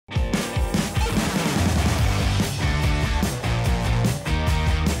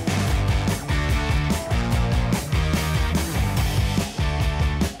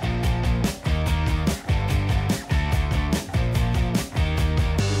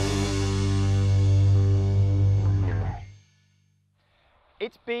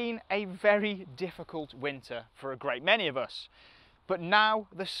It's been a very difficult winter for a great many of us. But now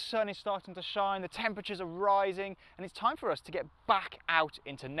the sun is starting to shine, the temperatures are rising, and it's time for us to get back out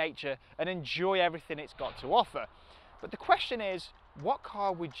into nature and enjoy everything it's got to offer. But the question is, what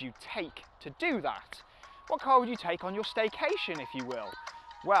car would you take to do that? What car would you take on your staycation, if you will?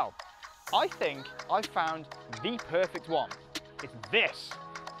 Well, I think I found the perfect one. It's this,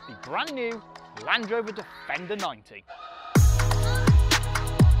 the brand new Land Rover Defender 90.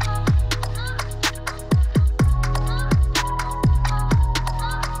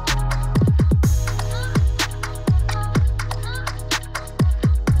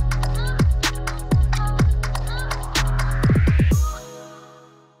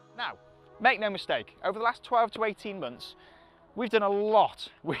 Now, make no mistake, over the last 12 to 18 months, we've done a lot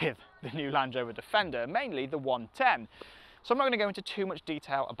with the new Land Rover Defender, mainly the 110. So I'm not going to go into too much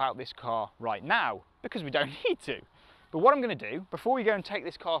detail about this car right now, because we don't need to. But what I'm going to do, before we go and take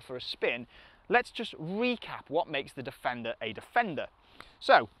this car for a spin, let's just recap what makes the Defender a Defender.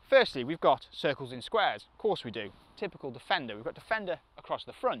 So, firstly, we've got circles in squares. Of course we do. Typical Defender. We've got Defender across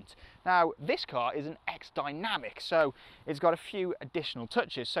the front. Now, this car is an X-Dynamic, so it's got a few additional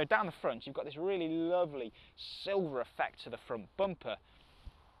touches. So down the front, you've got this really lovely silver effect to the front bumper.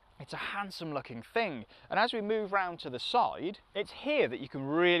 It's a handsome looking thing. And as we move round to the side, it's here that you can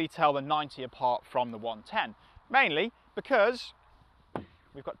really tell the 90 apart from the 110. Mainly because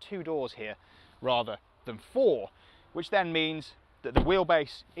we've got two doors here rather than four, which then means that the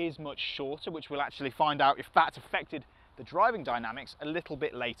wheelbase is much shorter, which we'll actually find out if that's affected the driving dynamics a little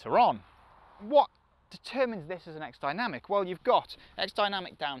bit later on. What determines this as an X-Dynamic? Well, you've got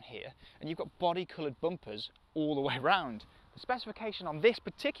X-Dynamic down here, and you've got body-coloured bumpers all the way around. The specification on this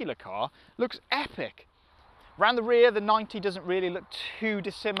particular car looks epic. Around the rear, the 90 doesn't really look too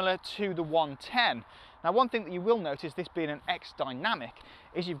dissimilar to the 110. Now, one thing that you will notice, this being an X-Dynamic,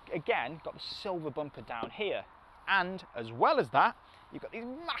 is you've again got the silver bumper down here. And as well as that, you've got these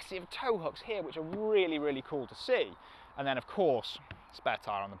massive tow hooks here, which are really, really cool to see. And then, of course, spare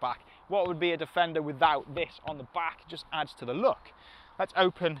tyre on the back. What would be a Defender without this on the back? It just adds to the look. Let's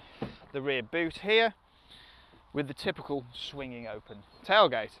open the rear boot here with the typical swinging open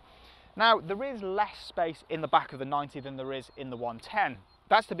tailgate. Now, there is less space in the back of the 90 than there is in the 110.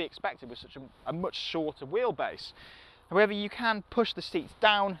 That's to be expected with such a much shorter wheelbase. However, you can push the seats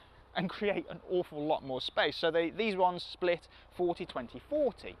down and create an awful lot more space. So these ones split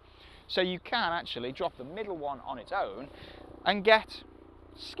 40-20-40. So you can actually drop the middle one on its own and get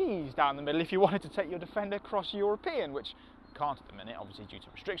skis down the middle if you wanted to take your Defender cross European, which you can't at the minute, obviously due to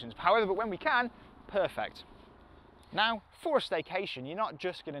restrictions. However, but when we can, perfect. Now, for a staycation, you're not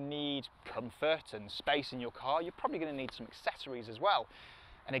just going to need comfort and space in your car, you're probably going to need some accessories as well.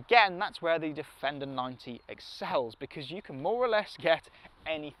 And again, that's where the Defender 90 excels, because you can more or less get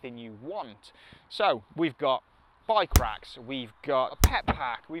anything you want. So we've got bike racks, we've got a pet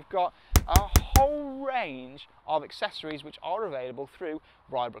pack, we've got a whole range of accessories which are available through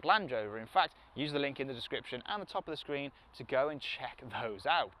Rybrook Land Rover. In fact, use the link in the description and the top of the screen to go and check those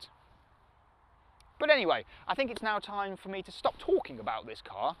out. But anyway, I think it's now time for me to stop talking about this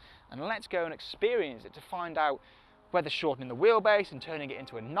car and let's go and experience it to find out whether shortening the wheelbase and turning it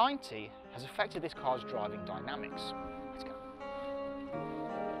into a 90 has affected this car's driving dynamics. Let's go.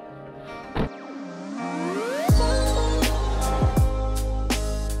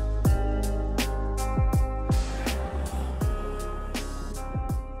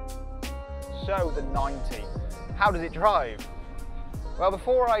 So the 90, how does it drive? Well,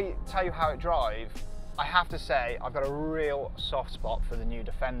 before I tell you how it drives, I have to say I've got a real soft spot for the new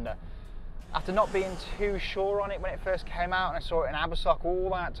Defender. After not being too sure on it when it first came out, and I saw it in Abersock all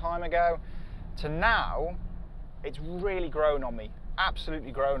that time ago, to now, it's really grown on me,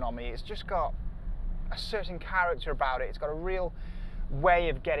 absolutely grown on me. It's just got a certain character about it. It's got a real way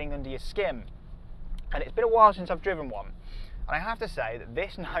of getting under your skin. And it's been a while since I've driven one. And I have to say that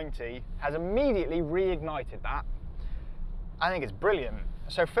this 90 has immediately reignited that. I think it's brilliant.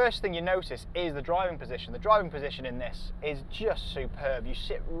 So first thing you notice is the driving position. The driving position in this is just superb. You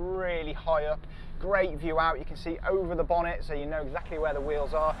sit really high up, great view out. You can see over the bonnet, so you know exactly where the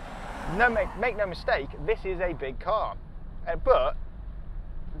wheels are. Make no mistake, this is a big car. But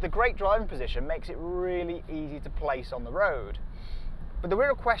the great driving position makes it really easy to place on the road. But the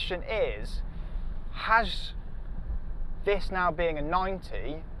real question is, has this now being a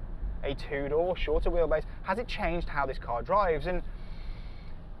 90, a two-door, shorter wheelbase, has it changed how this car drives? And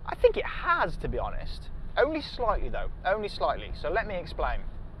I think it has, to be honest. Only slightly though, only slightly. So let me explain.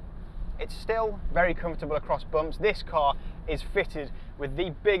 It's still very comfortable across bumps. This car is fitted with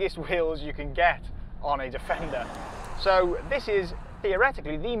the biggest wheels you can get on a Defender. So this is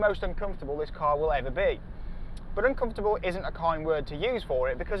theoretically the most uncomfortable this car will ever be. But uncomfortable isn't a kind word to use for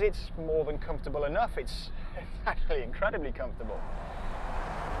it, because it's more than comfortable enough. It's actually incredibly comfortable.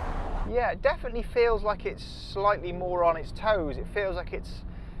 Yeah, it definitely feels like it's slightly more on its toes. It feels like it's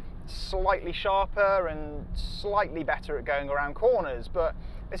slightly sharper and slightly better at going around corners, but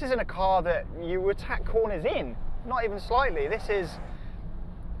this isn't a car that you attack corners in, not even slightly. This is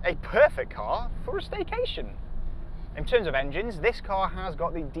a perfect car for a staycation. In terms of engines, this car has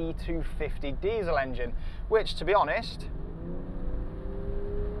got the D250 diesel engine, which, to be honest,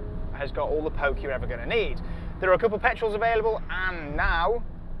 has got all the poke you're ever going to need. There are a couple of petrols available, and now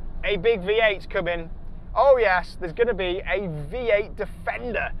a big V8's coming. Oh yes, there's going to be a V8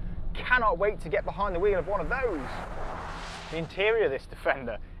 Defender. Cannot wait to get behind the wheel of one of those. The interior of this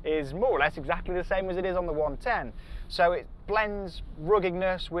Defender is more or less exactly the same as it is on the 110. So it blends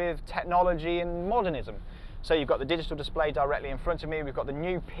ruggedness with technology and modernism. So you've got the digital display directly in front of me. We've got the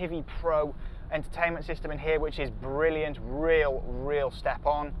new Pivi Pro entertainment system in here, which is brilliant, real step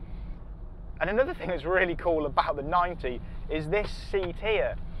on. And another thing that's really cool about the 90 is this seat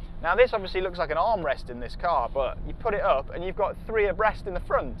here. Now this obviously looks like an armrest in this car, but you put it up and you've got 3 abreast in the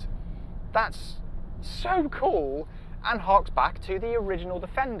front. That's so cool and harks back to the original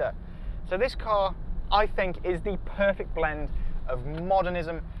Defender. So this car, I think, is the perfect blend of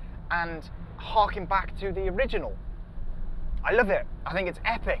modernism and harking back to the original. I love it. I think it's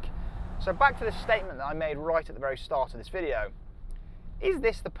epic. So back to the statement that I made right at the very start of this video. Is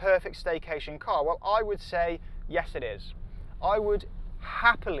this the perfect staycation car? Well, I would say yes, it is. I would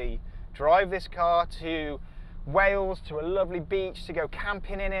happily drive this car to Wales, to a lovely beach, to go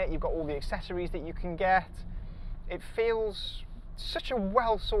camping in it. You've got all the accessories that you can get. It feels such a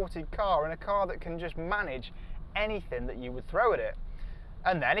well sorted car, and a car that can just manage anything that you would throw at it.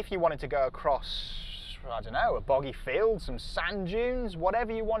 And then if you wanted to go across, I don't know, a boggy field, some sand dunes,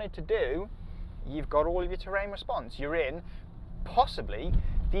 whatever you wanted to do, you've got all of your terrain response. You're in possibly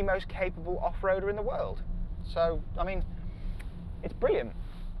the most capable off-roader in the world. So, I mean, it's brilliant.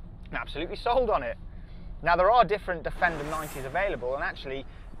 I'm absolutely sold on it. Now, there are different Defender 90s available, and actually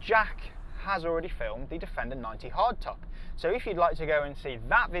Jack has already filmed the Defender 90 hardtop. So if you'd like to go and see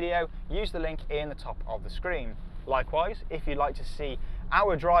that video, use the link in the top of the screen. Likewise, if you'd like to see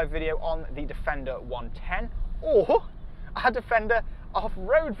our drive video on the Defender 110 or our Defender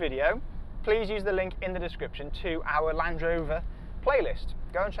off-road video, please use the link in the description to our Land Rover playlist.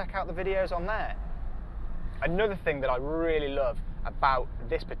 Go and check out the videos on there. Another thing that I really love about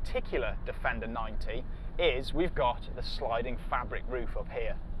this particular Defender 90 is we've got the sliding fabric roof up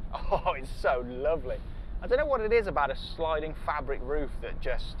here. Oh, it's so lovely. I don't know what it is about a sliding fabric roof that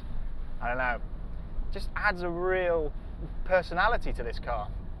just, I don't know, just adds a real personality to this car.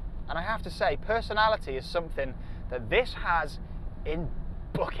 And I have to say, personality is something that this has in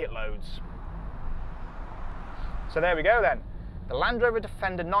bucket loads. So there we go then, the Land Rover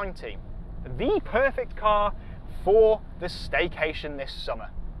Defender 90, the perfect car for the staycation this summer.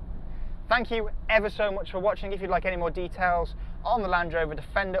 Thank you ever so much for watching. If you'd like any more details on the Land Rover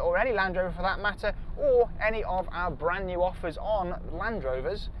Defender, or any Land Rover for that matter, or any of our brand new offers on Land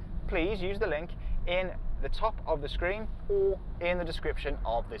Rovers, please use the link in the top of the screen or in the description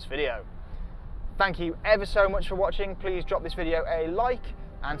of this video. Thank you ever so much for watching. Please drop this video a like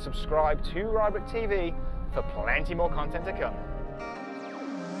and subscribe to Rybrook TV for plenty more content to come.